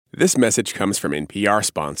This message comes from NPR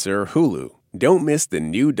sponsor Hulu. Don't miss the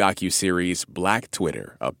new docuseries Black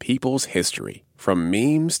Twitter, A People's History. From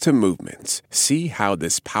memes to movements, see how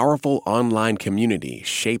this powerful online community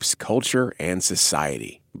shapes culture and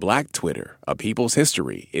society. Black Twitter, A People's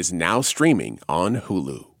History is now streaming on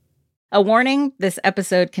Hulu. A warning, this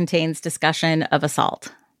episode contains discussion of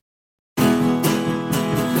assault.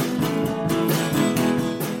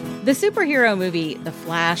 The superhero movie The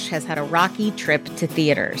Flash has had a rocky trip to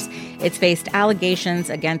theaters. It's faced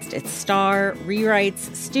allegations against its star,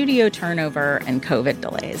 rewrites, studio turnover, and COVID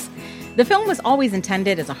delays. The film was always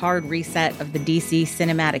intended as a hard reset of the DC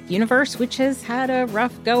cinematic universe, which has had a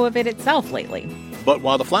rough go of it itself lately. But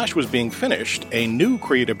while The Flash was being finished, a new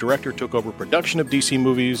creative director took over production of DC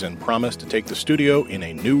movies and promised to take the studio in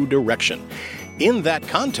a new direction. In that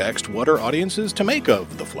context, what are audiences to make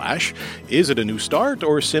of The Flash? Is it a new start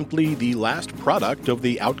or simply the last product of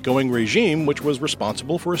the outgoing regime, which was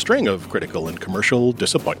responsible for a string of critical and commercial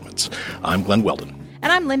disappointments? I'm Glenn Weldon.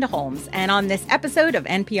 And I'm Linda Holmes. And on this episode of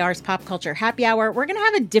NPR's Pop Culture Happy Hour, we're going to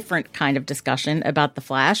have a different kind of discussion about The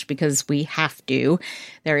Flash because we have to.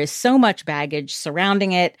 There is so much baggage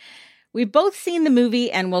surrounding it. We've both seen the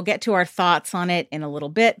movie, and we'll get to our thoughts on it in a little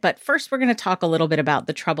bit. But first, we're going to talk a little bit about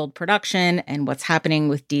the troubled production and what's happening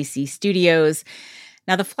with DC Studios.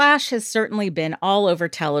 Now, The Flash has certainly been all over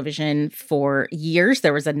television for years.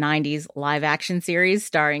 There was a 90s live-action series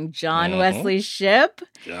starring John Wesley Shipp.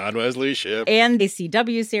 John Wesley Shipp. And a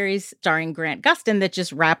CW series starring Grant Gustin that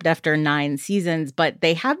just wrapped after 9 seasons. But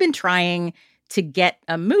they have been trying to get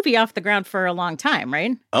a movie off the ground for a long time,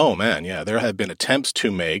 right? Oh, man, yeah. There have been attempts to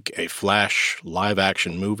make a Flash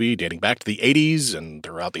live-action movie dating back to the 80s and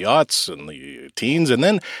throughout the aughts and the teens. And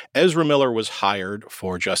then Ezra Miller was hired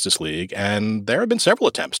for Justice League, and there have been several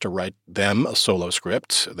attempts to write them a solo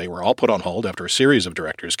script. They were all put on hold after a series of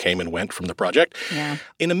directors came and went from the project. Yeah.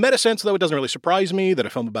 In a meta sense, though, it doesn't really surprise me that a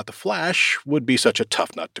film about the Flash would be such a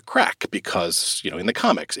tough nut to crack because, you know, in the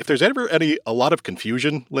comics, if there's ever a lot of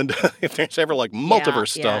confusion, Linda, if there's ever like multiverse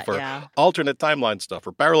stuff or alternate timeline stuff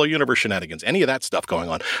or parallel universe shenanigans, any of that stuff going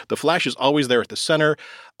on, the Flash is always there at the center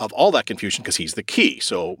of all that confusion because he's the key.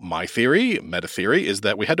 So my theory, meta theory, is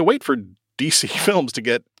that we had to wait for DC films to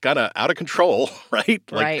get kind of out of control, right?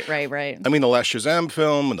 Right. I mean, the last Shazam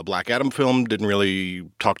film and the Black Adam film didn't really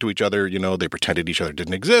talk to each other. You know, they pretended each other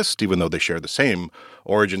didn't exist, even though they share the same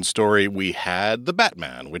origin story. We had The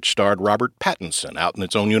Batman, which starred Robert Pattinson out in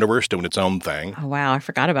its own universe doing its own thing. Oh, wow. I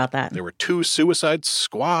forgot about that. There were 2 Suicide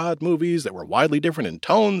Squad movies that were widely different in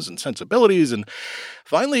tones and sensibilities. And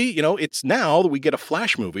finally, you know, it's now that we get a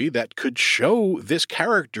Flash movie that could show this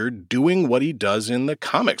character doing what he does in the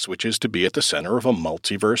comics, which is to be at the center of a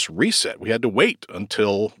multiverse reset. We had to wait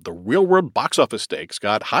until the real-world box office stakes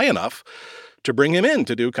got high enough to bring him in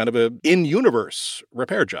to do kind of a in-universe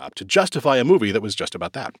repair job, to justify a movie that was just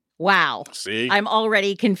about that. Wow. See? I'm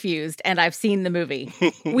already confused, and I've seen the movie.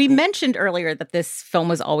 We mentioned earlier that this film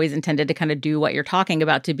was always intended to kind of do what you're talking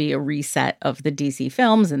about, to be a reset of the DC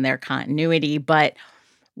films and their continuity. But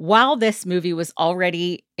while this movie was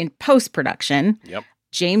already in post-production,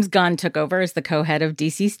 James Gunn took over as the co-head of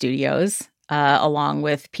DC Studios, along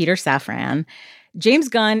with Peter Safran. James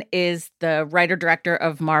Gunn is the writer-director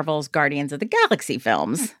of Marvel's Guardians of the Galaxy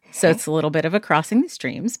films, so it's a little bit of a crossing the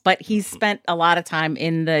streams, but he's spent a lot of time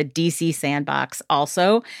in the DC sandbox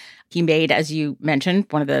also. He made, as you mentioned,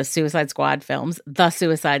 one of the Suicide Squad films, The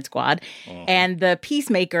Suicide Squad, and the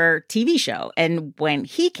Peacemaker TV show. And when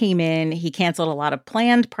he came in, he canceled a lot of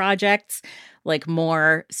planned projects, like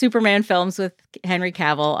more Superman films with Henry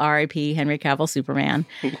Cavill, R.I.P. Henry Cavill Superman,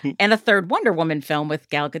 and a third Wonder Woman film with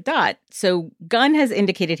Gal Gadot. So Gunn has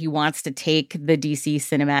indicated he wants to take the DC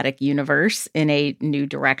cinematic universe in a new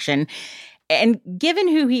direction. And given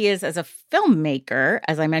who he is as a filmmaker,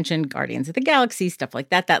 as I mentioned, Guardians of the Galaxy, stuff like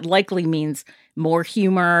that, that likely means more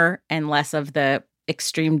humor and less of the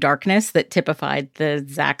extreme darkness that typified the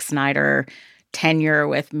Zack Snyder tenure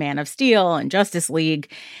with Man of Steel and Justice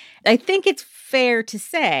League. I think it's fair to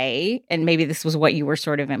say, and maybe this was what you were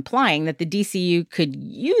sort of implying, that the DCU could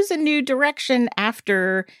use a new direction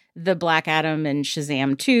after the Black Adam and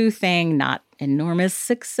Shazam 2 thing, not enormous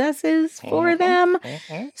successes for them.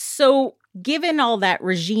 So given all that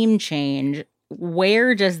regime change,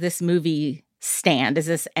 where does this movie stand? Is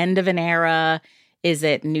this end of an era? Is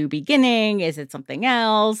it new beginning? Is it something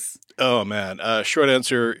else? Oh, man. Short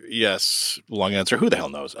answer, yes. Long answer, who the hell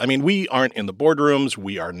knows? I mean, we aren't in the boardrooms.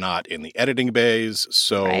 We are not in the editing bays.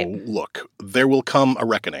 So, Look, there will come a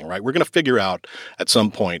reckoning, right? We're going to figure out at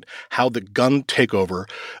some point how the gun takeover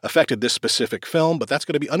affected this specific film, but that's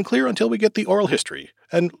going to be unclear until we get the oral history.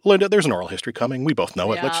 And Linda, there's an oral history coming. We both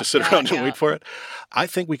know it. Let's just sit around and wait for it. I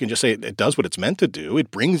think we can just say it does what it's meant to do.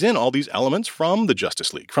 It brings in all these elements from the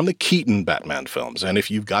Justice League, from the Keaton Batman films. And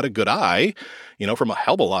if you've got a good eye, from a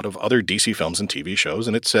hell of a lot of other DC films and TV shows,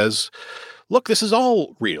 and it says, look, this is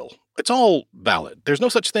all real. It's all valid. There's no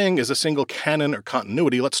such thing as a single canon or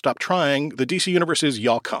continuity. Let's stop trying. The DC universe is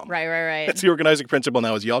y'all come. Right. That's the organizing principle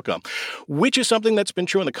now is y'all come, which is something that's been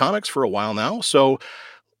true in the comics for a while now. So,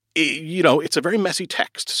 it's a very messy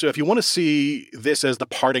text. So if you want to see this as the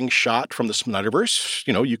parting shot from the Snyderverse,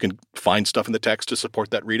 you can find stuff in the text to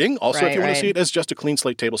support that reading. Also, if you want to see it as just a clean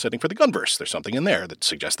slate table setting for the Gunverse, there's something in there that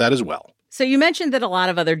suggests that as well. So you mentioned that a lot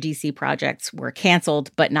of other DC projects were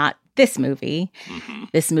canceled, but not this movie. Mm-hmm.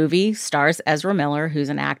 This movie stars Ezra Miller, who's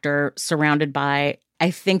an actor surrounded by, I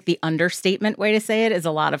think the understatement way to say it is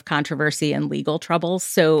a lot of controversy and legal troubles.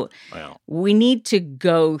 So we need to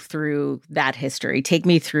go through that history. Take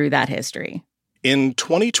me through that history. In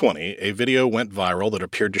 2020, a video went viral that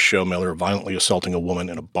appeared to show Miller violently assaulting a woman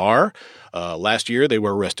in a bar. Last year, they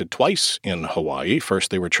were arrested twice in Hawaii.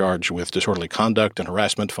 First, they were charged with disorderly conduct and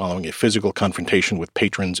harassment following a physical confrontation with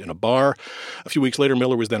patrons in a bar. A few weeks later,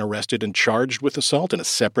 Miller was then arrested and charged with assault in a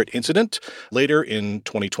separate incident. Later, in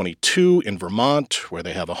 2022, in Vermont, where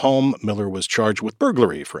they have a home, Miller was charged with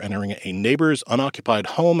burglary for entering a neighbor's unoccupied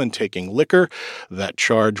home and taking liquor. That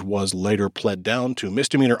charge was later pled down to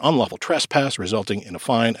misdemeanor unlawful trespass, resulting in a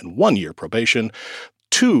fine and 1 year probation.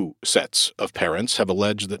 2 sets of parents have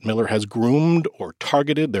alleged that Miller has groomed or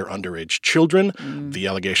targeted their underage children. The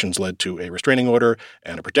allegations led to a restraining order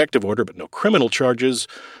and a protective order, but no criminal charges.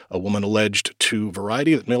 A woman alleged to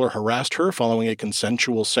Variety that Miller harassed her following a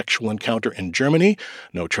consensual sexual encounter in Germany.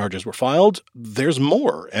 No charges were filed. There's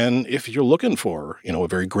more. And if you're looking for, a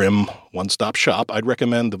very grim one-stop shop, I'd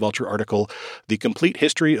recommend the Vulture article, The Complete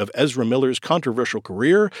History of Ezra Miller's Controversial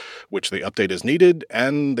Career, which they update as needed,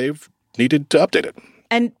 and they've needed to update it.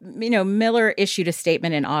 And, Miller issued a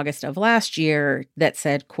statement in August of last year that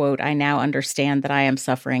said, quote, "I now understand that I am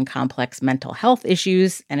suffering complex mental health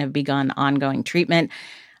issues and have begun ongoing treatment.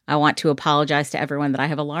 I want to apologize to everyone that I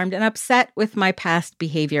have alarmed and upset with my past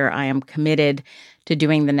behavior. I am committed to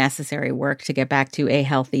doing the necessary work to get back to a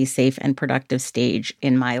healthy, safe, and productive stage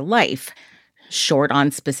in my life." Short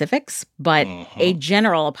on specifics, but a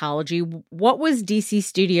general apology. What was DC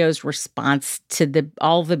Studios' response to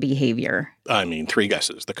all the behavior? 3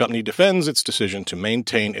 guesses. The company defends its decision to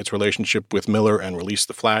maintain its relationship with Miller and release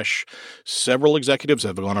The Flash. Several executives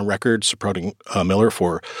have gone on record supporting Miller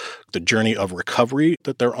for the journey of recovery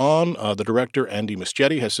that they're on. The director, Andy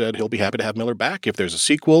Muschietti, has said he'll be happy to have Miller back if there's a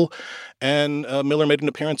sequel. And Miller made an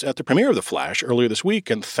appearance at the premiere of The Flash earlier this week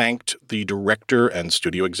and thanked the director and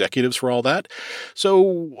studio executives for all that.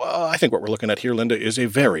 So I think what we're looking at here, Linda, is a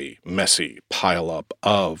very messy pileup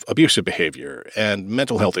of abusive behavior and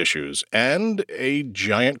mental health issues and a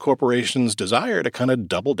giant corporation's desire to kind of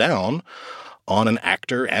double down on an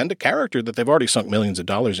actor and a character that they've already sunk millions of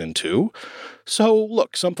dollars into. So,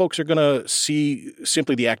 look, some folks are going to see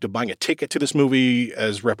simply the act of buying a ticket to this movie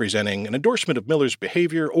as representing an endorsement of Miller's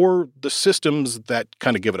behavior or the systems that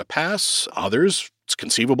kind of give it a pass. Others, it's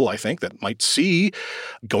conceivable, I think, that might see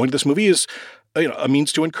going to this movie as a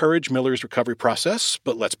means to encourage Miller's recovery process.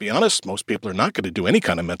 But let's be honest, most people are not going to do any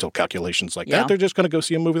kind of mental calculations like that. They're just going to go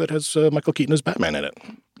see a movie that has Michael Keaton as Batman in it.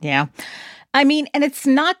 Yeah. And it's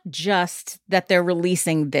not just that they're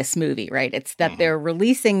releasing this movie, right? It's that they're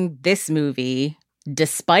releasing this movie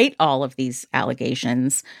despite all of these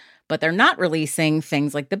allegations, but they're not releasing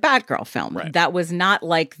things like the Batgirl film. Right. That was not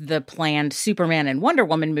like the planned Superman and Wonder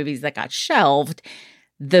Woman movies that got shelved.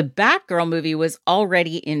 The Batgirl movie was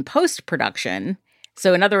already in post-production.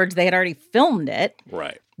 So in other words, they had already filmed it.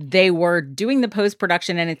 Right. They were doing the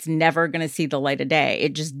post-production and it's never going to see the light of day.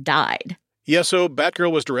 It just died. Yeah, so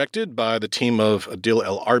Batgirl was directed by the team of Adil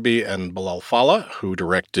El Arbi and Bilal Fallah, who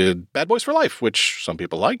directed Bad Boys for Life, which some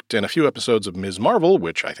people liked, and a few episodes of Ms. Marvel,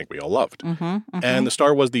 which I think we all loved. And the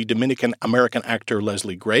star was the Dominican-American actor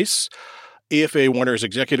Leslie Grace. If a Warner's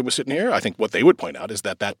executive was sitting here, I think what they would point out is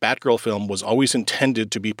that Batgirl film was always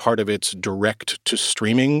intended to be part of its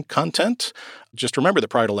direct-to-streaming content. Just remember that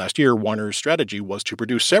prior to last year, Warner's strategy was to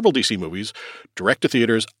produce several DC movies, direct to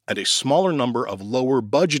theaters, and a smaller number of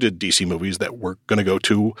lower-budgeted DC movies that were going to go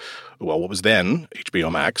to, well, what was then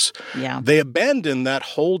HBO Max. Yeah. They abandoned that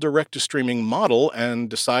whole direct-to-streaming model and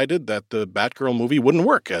decided that the Batgirl movie wouldn't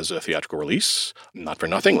work as a theatrical release. Not for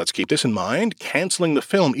nothing, let's keep this in mind. Canceling the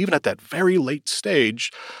film, even at that very late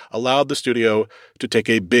stage, allowed the studio to take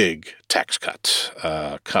a big tax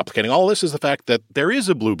cut. Complicating all this is the fact that there is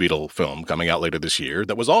a Blue Beetle film coming out later this year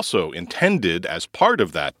that was also intended as part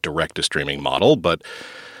of that direct-to-streaming model, but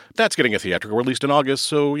that's getting a theatrical release in August,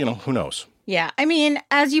 so, who knows? Yeah. I mean,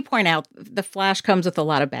 as you point out, The Flash comes with a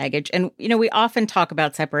lot of baggage. And, we often talk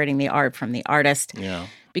about separating the art from the artist. Yeah.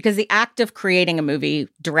 Because the act of creating a movie,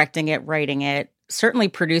 directing it, writing it, certainly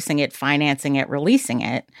producing it, financing it, releasing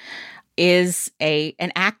it, is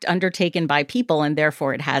an act undertaken by people, and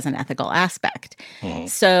therefore it has an ethical aspect. Mm-hmm.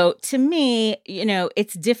 So to me,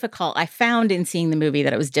 it's difficult. I found in seeing the movie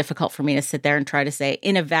that it was difficult for me to sit there and try to say,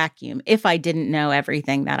 in a vacuum, if I didn't know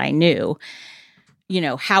everything that I knew,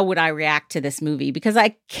 how would I react to this movie? Because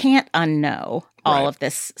I can't unknow all of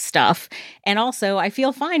this stuff. And also, I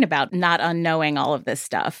feel fine about not unknowing all of this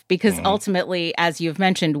stuff because ultimately, as you've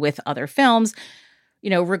mentioned with other films,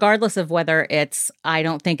 regardless of whether I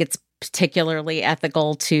don't think it's particularly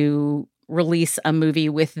ethical to release a movie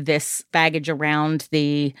with this baggage around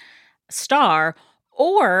the star,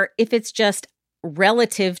 or if it's just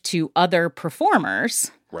relative to other performers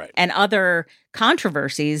and other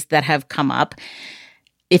controversies that have come up.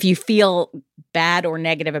 If you feel bad or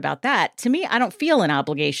negative about that, to me, I don't feel an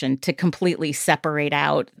obligation to completely separate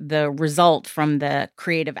out the result from the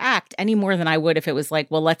creative act any more than I would if it was like,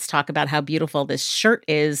 well, let's talk about how beautiful this shirt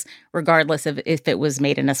is, regardless of if it was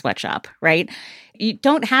made in a sweatshop, right? You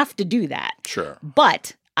don't have to do that. Sure.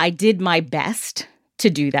 But I did my best to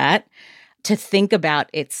do that, to think about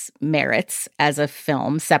its merits as a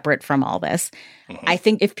film separate from all this. Mm-hmm. I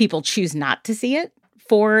think if people choose not to see it,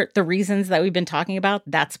 for the reasons that we've been talking about,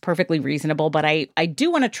 that's perfectly reasonable. But I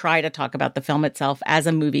do want to try to talk about the film itself as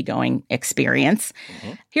a movie-going experience.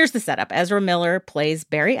 Mm-hmm. Here's the setup. Ezra Miller plays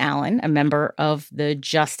Barry Allen, a member of the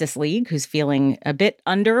Justice League who's feeling a bit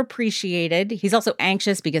underappreciated. He's also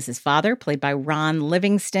anxious because his father, played by Ron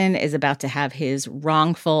Livingston, is about to have his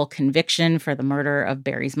wrongful conviction for the murder of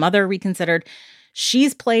Barry's mother reconsidered.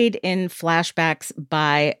 She's played in flashbacks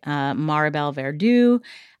by Maribel Verdú.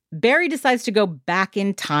 Barry decides to go back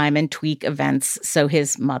in time and tweak events so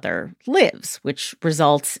his mother lives, which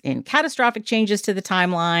results in catastrophic changes to the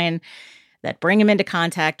timeline that bring him into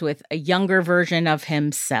contact with a younger version of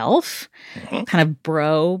himself, kind of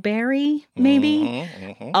bro Barry, maybe.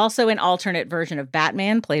 Also an alternate version of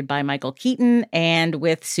Batman, played by Michael Keaton, and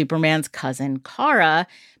with Superman's cousin Kara,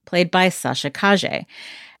 played by Sasha Calle.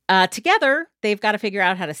 Together, they've got to figure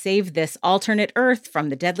out how to save this alternate Earth from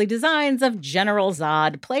the deadly designs of General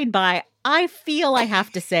Zod, played by, I feel I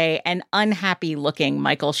have to say, an unhappy-looking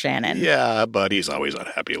Michael Shannon. Yeah, but he's always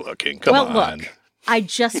unhappy-looking. Come on. Well, look, I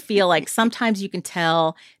just feel like sometimes you can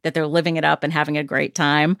tell that they're living it up and having a great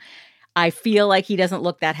time. I feel like he doesn't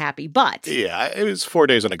look that happy, but... Yeah, it was 4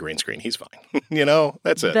 days on a green screen. He's fine.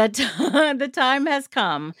 That's it. The time has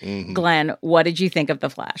come. Mm-hmm. Glenn, what did you think of The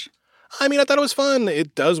Flash? I mean, I thought it was fun.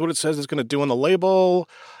 It does what it says it's going to do on the label.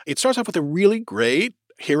 It starts off with a really great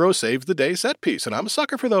hero saves the day set piece, and I'm a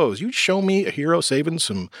sucker for those. You show me a hero saving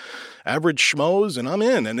some average schmoes, and I'm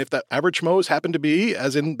in. And if that average schmoes happen to be,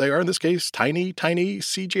 as in they are in this case, tiny, tiny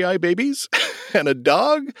CGI babies and a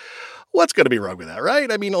dog, what's going to be wrong with that,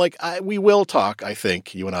 right? I mean, we will talk, I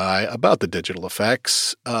think, you and I, about the digital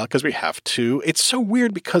effects, because we have to. It's so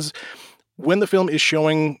weird because when the film is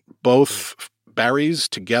showing both Barry's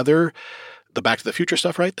together, the Back to the Future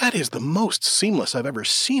stuff, right? That is the most seamless I've ever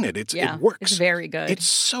seen it. It works. It's very good. It's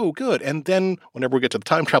so good. And then whenever we get to the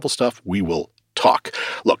time travel stuff, we will talk.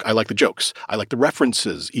 Look, I like the jokes. I like the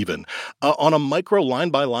references even. On a micro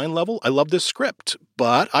line-by-line level, I love this script.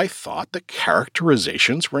 But I thought the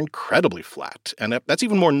characterizations were incredibly flat. And that's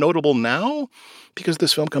even more notable now because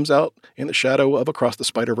this film comes out in the shadow of Across the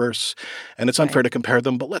Spider-Verse. And it's unfair to compare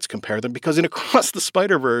them, but let's compare them because in Across the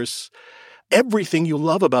Spider-Verse, everything you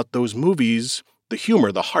love about those movies, the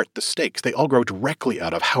humor, the heart, the stakes, they all grow directly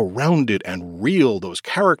out of how rounded and real those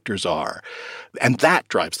characters are. And that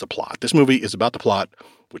drives the plot. This movie is about the plot,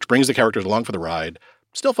 which brings the characters along for the ride.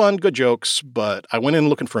 Still fun, good jokes, but I went in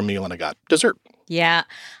looking for a meal and I got dessert. Yeah.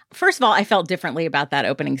 First of all, I felt differently about that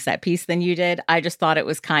opening set piece than you did. I just thought it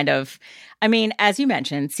was kind of, as you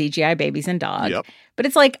mentioned, CGI babies and dog. Yep. But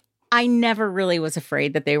it's like, I never really was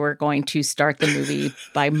afraid that they were going to start the movie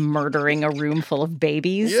by murdering a room full of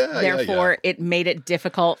babies. Therefore, it made it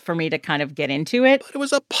difficult for me to kind of get into it. But it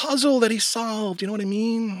was a puzzle that he solved. You know what I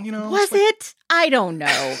mean? Was it? I don't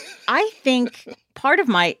know. I think part of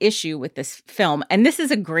my issue with this film, and this is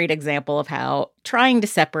a great example of how trying to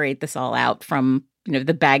separate this all out from,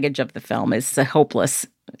 the baggage of the film is a hopeless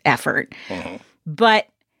effort. Mm-hmm. But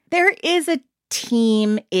there is a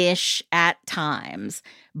team-ish at times,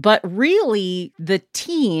 but really the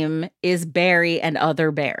team is Barry and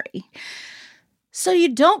other Barry. So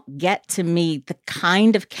you don't get to meet the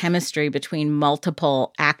kind of chemistry between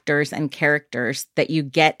multiple actors and characters that you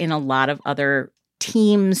get in a lot of other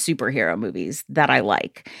team superhero movies that I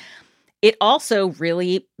like. It also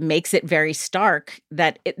really makes it very stark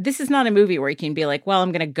that this is not a movie where you can be like, well,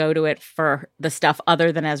 I'm going to go to it for the stuff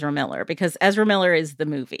other than Ezra Miller, because Ezra Miller is the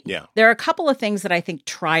movie. Yeah. There are a couple of things that I think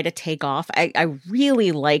try to take off. I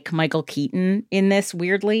really like Michael Keaton in this,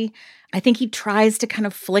 weirdly. I think he tries to kind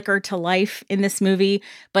of flicker to life in this movie,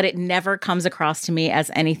 but it never comes across to me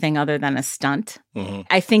as anything other than a stunt. Mm-hmm.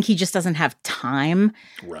 I think he just doesn't have time.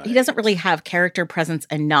 Right. He doesn't really have character presence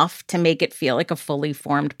enough to make it feel like a fully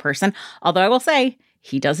formed person. Although I will say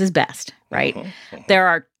he does his best, right? Mm-hmm. Mm-hmm. There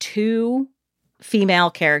are 2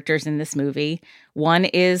 female characters in this movie. One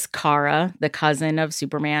is Kara, the cousin of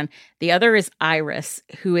Superman. The other is Iris,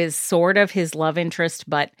 who is sort of his love interest,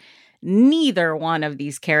 but neither one of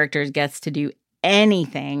these characters gets to do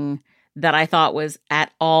anything that I thought was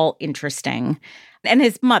at all interesting. And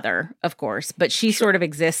his mother, of course, but she sort of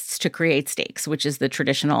exists to create stakes, which is the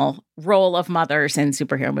traditional role of mothers in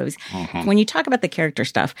superhero movies. Mm-hmm. When you talk about the character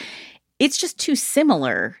stuff, it's just too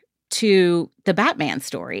similar to the Batman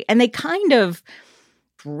story. And they kind of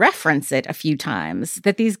reference it a few times,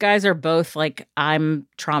 that these guys are both like, I'm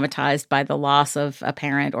traumatized by the loss of a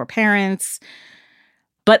parent or parents.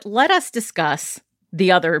 But let us discuss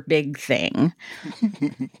the other big thing.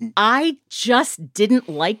 I just didn't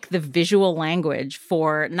like the visual language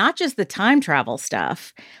for not just the time travel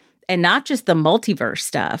stuff and not just the multiverse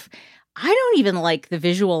stuff. I don't even like the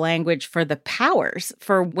visual language for the powers,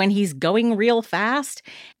 for when he's going real fast.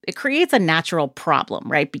 It creates a natural problem,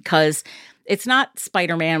 right? Because it's not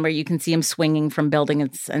Spider-Man where you can see him swinging from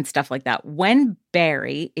buildings and stuff like that. When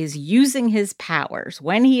Barry is using his powers,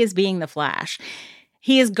 when he is being the Flash,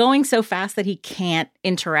 he is going so fast that he can't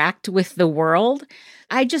interact with the world.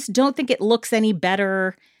 I just don't think it looks any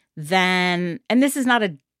better than, and this is not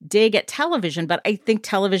a dig at television, but I think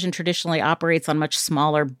television traditionally operates on much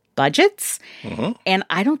smaller budgets. Mm-hmm. And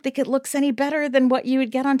I don't think it looks any better than what you would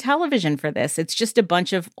get on television for this. It's just a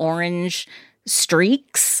bunch of orange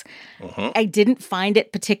streaks. Mm-hmm. I didn't find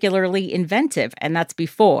it particularly inventive. And that's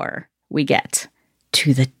before we get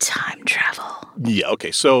to the time travel. Yeah,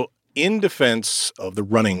 okay. So in defense of the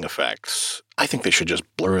running effects, I think they should just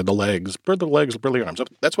blur the legs, blur the arms.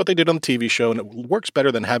 That's what they did on the TV show, and it works better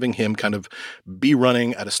than having him kind of be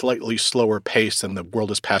running at a slightly slower pace and the world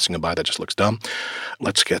is passing him by. That just looks dumb.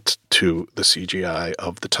 Let's get to the CGI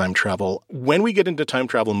of the time travel. When we get into time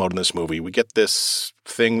travel mode in this movie, we get this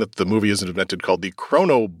thing that the movie has invented called the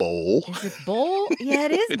Chrono Bowl. Is it bowl? Yeah,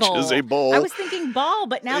 it is bowl. Which is a bowl. I was thinking ball,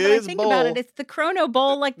 but now that I think about it, it's the Chrono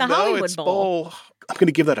Bowl, like the Hollywood Bowl. I'm going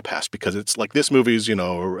to give that a pass because it's like this movie's,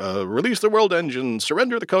 release the world engine,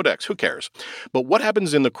 surrender the codex. Who cares? But what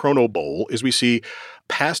happens in the Chrono Bowl is we see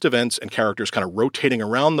past events and characters kind of rotating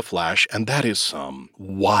around the Flash, and that is some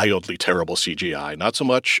wildly terrible CGI. Not so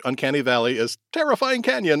much Uncanny Valley as Terrifying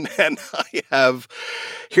Canyon. And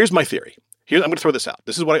here's my theory. I'm going to throw this out.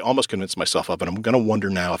 This is what I almost convinced myself of, and I'm going to wonder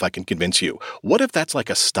now if I can convince you. What if that's like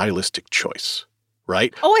a stylistic choice?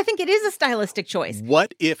 Right? Oh, I think it is a stylistic choice.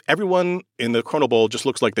 What if everyone in the Chrono Bowl just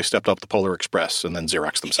looks like they stepped off the Polar Express and then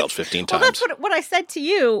Xeroxed themselves 15 times? Well, that's what I said to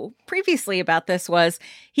you previously about this was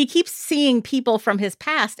he keeps seeing people from his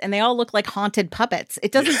past and they all look like haunted puppets.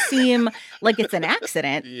 It doesn't seem like it's an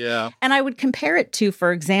accident. Yeah. And I would compare it to,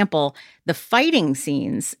 for example, the fighting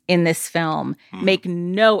scenes in this film make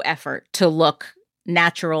no effort to look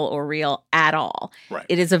natural or real at all. Right.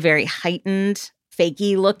 It is a very heightened,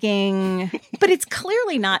 fakey looking, but it's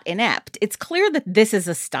clearly not inept. It's clear that this is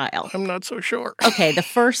a style. I'm not so sure. Okay, the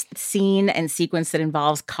first scene and sequence that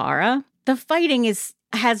involves Kara, the fighting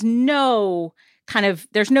has no kind of,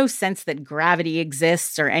 there's no sense that gravity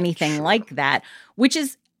exists or anything like that, which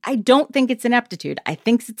is, I don't think it's ineptitude. I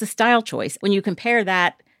think it's a style choice. When you compare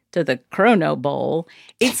that to the Chrono Bowl,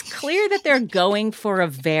 it's clear that they're going for a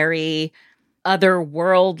very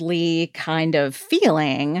otherworldly kind of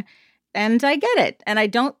feeling. and I get it. And I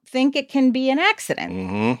don't think it can be an accident.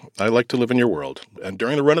 Mm-hmm. I like to live in your world. And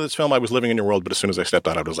during the run of this film, I was living in your world. But as soon as I stepped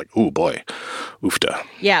out, I was like, ooh, boy, oofta.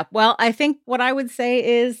 Yeah, well, I think what I would say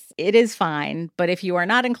is it is fine. But if you are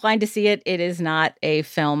not inclined to see it, it is not a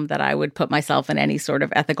film that I would put myself in any sort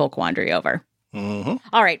of ethical quandary over. Mm-hmm.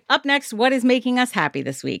 All right, up next, what is making us happy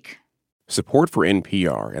this week? Support for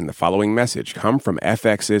NPR and the following message come from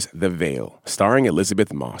FX's The Veil, starring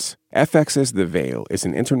Elizabeth Moss. FX's The Veil is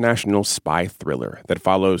an international spy thriller that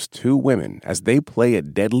follows two women as they play a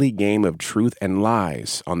deadly game of truth and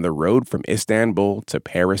lies on the road from Istanbul to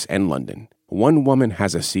Paris and London. One woman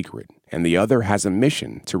has a secret, and the other has a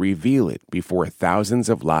mission to reveal it before thousands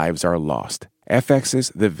of lives are lost.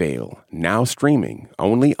 FX's The Veil, now streaming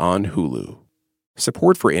only on Hulu.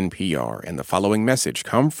 Support for NPR and the following message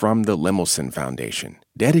come from the Lemelson Foundation,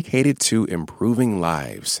 dedicated to improving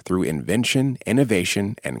lives through invention,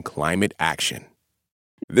 innovation, and climate action.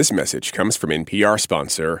 This message comes from NPR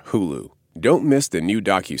sponsor Hulu. Don't miss the new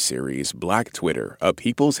docuseries Black Twitter, A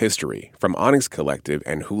People's History from Onyx Collective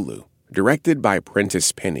and Hulu. Directed by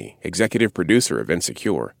Prentice Penny, executive producer of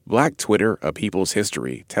Insecure, Black Twitter, A People's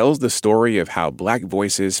History tells the story of how Black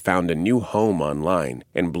voices found a new home online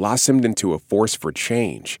and blossomed into a force for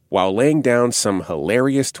change, while laying down some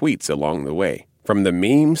hilarious tweets along the way. From the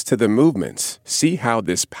memes to the movements, see how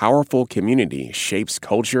this powerful community shapes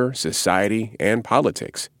culture, society, and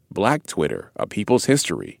politics. Black Twitter, A People's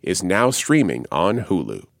History is now streaming on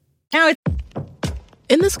Hulu.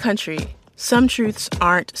 In this country, some truths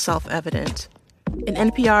aren't self-evident. In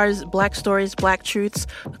NPR's Black Stories, Black Truths,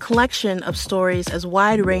 a collection of stories as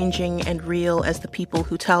wide-ranging and real as the people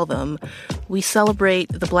who tell them, we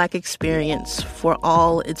celebrate the Black experience for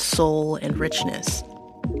all its soul and richness.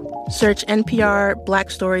 Search NPR Black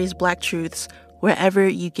Stories, Black Truths wherever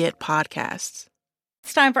you get podcasts.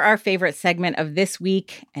 It's time for our favorite segment of this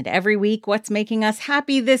week and every week. What's making us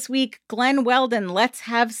happy this week? Glenn Weldon, let's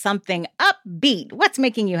have something upbeat. What's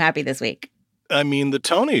making you happy this week? I mean, the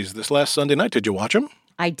Tonys this last Sunday night. Did you watch them?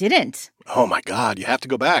 I didn't. Oh, my God. You have to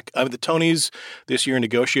go back. The Tonys this year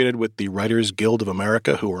negotiated with the Writers Guild of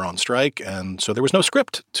America, who were on strike, and so there was no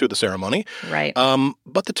script to the ceremony. Right.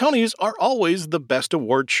 But the Tonys are always the best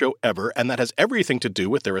award show ever, and that has everything to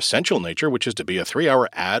do with their essential nature, which is to be a 3-hour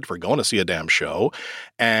ad for going to see a damn show,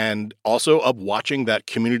 and also of watching that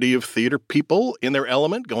community of theater people in their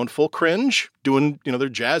element, going full cringe, doing, their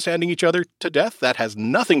jazz handing each other to death. That has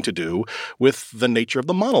nothing to do with the nature of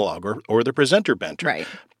the monologue or the presenter banter. Right.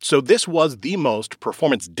 So this was the most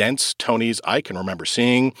performance-dense Tonys I can remember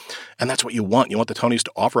seeing, and that's what you want. You want the Tonys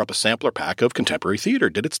to offer up a sampler pack of contemporary theater.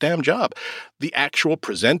 Did its damn job. The actual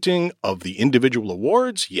presenting of the individual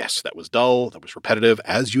awards, yes, that was dull, that was repetitive,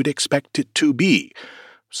 as you'd expect it to be.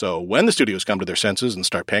 So when the studios come to their senses and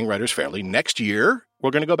start paying writers fairly, next year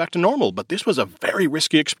we're going to go back to normal. But this was a very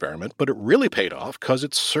risky experiment, but it really paid off because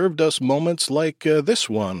it served us moments like this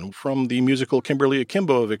one from the musical Kimberly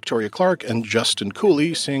Akimbo. Victoria Clark and Justin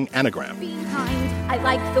Cooley sing Anagram. I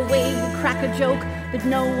like the way you crack a joke, but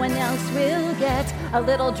no one else will get. A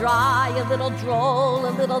little dry, a little droll,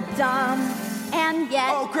 a little dumb. And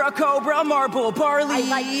yet, Okra, cobra, marble, barley. I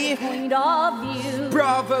like the point of view.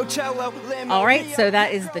 Bravo, cello, lemon. All right, so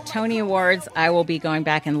that is the Tony Awards. I will be going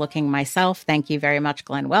back and looking myself. Thank you very much,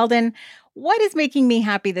 Glenn Weldon. What is making me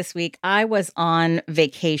happy this week? I was on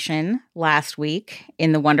vacation last week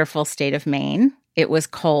in the wonderful state of Maine. It was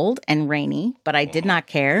cold and rainy, but I did not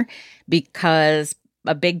care because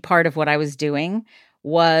a big part of what I was doing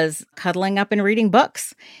was cuddling up and reading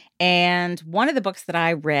books. And one of the books that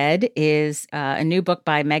I read is a new book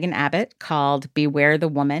by Megan Abbott called Beware the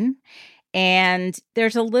Woman. And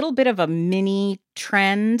there's a little bit of a mini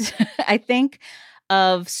trend, I think,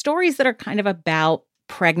 of stories that are kind of about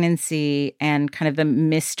pregnancy and kind of the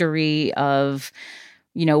mystery of,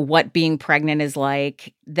 what being pregnant is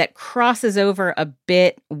like, that crosses over a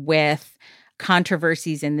bit with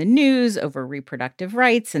controversies in the news over reproductive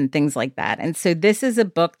rights and things like that. And so this is a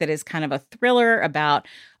book that is kind of a thriller about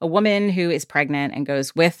a woman who is pregnant and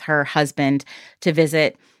goes with her husband to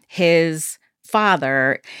visit his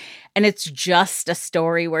father. And it's just a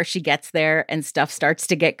story where she gets there and stuff starts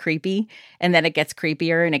to get creepy. And then it gets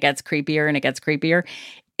creepier and it gets creepier and it gets creepier.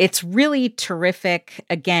 It's really terrific.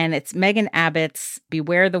 Again, it's Megan Abbott's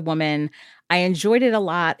Beware the Woman. I enjoyed it a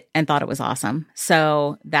lot and thought it was awesome.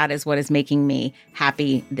 So that is what is making me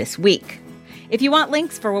happy this week. If you want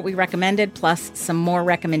links for what we recommended, plus some more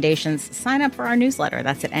recommendations, sign up for our newsletter.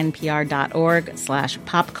 That's at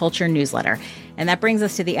npr.org/popculturenewsletter. And that brings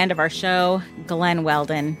us to the end of our show. Glenn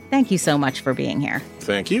Weldon, thank you so much for being here.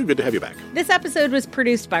 Thank you. Good to have you back. This episode was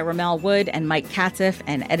produced by Ramel Wood and Mike Katziff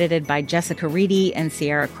and edited by Jessica Reedy and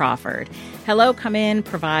Sierra Crawford. Hello Come In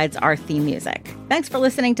provides our theme music. Thanks for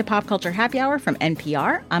listening to Pop Culture Happy Hour from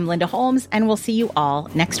NPR. I'm Linda Holmes, and we'll see you all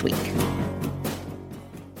next week.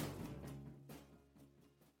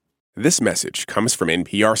 This message comes from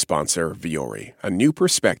NPR sponsor Vuori, a new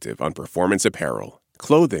perspective on performance apparel.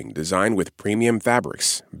 Clothing designed with premium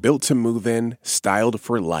fabrics, built to move in, styled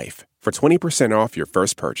for life. For 20% off your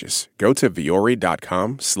first purchase, go to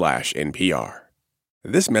vuori.com/NPR.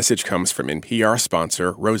 This message comes from NPR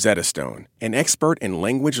sponsor Rosetta Stone, an expert in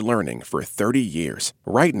language learning for 30 years.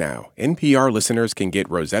 Right now, NPR listeners can get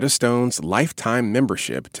Rosetta Stone's lifetime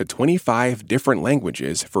membership to 25 different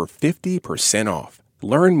languages for 50% off.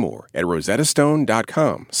 Learn more at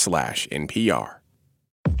rosettastone.com/NPR.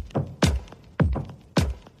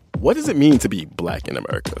 What does it mean to be Black in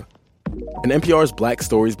America? In NPR's Black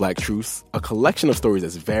Stories, Black Truths, a collection of stories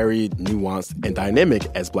as varied, nuanced, and dynamic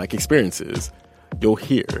as Black experiences, you'll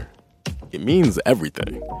hear it means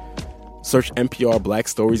everything. Search NPR Black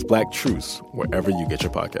Stories, Black Truths wherever you get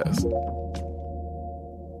your podcasts.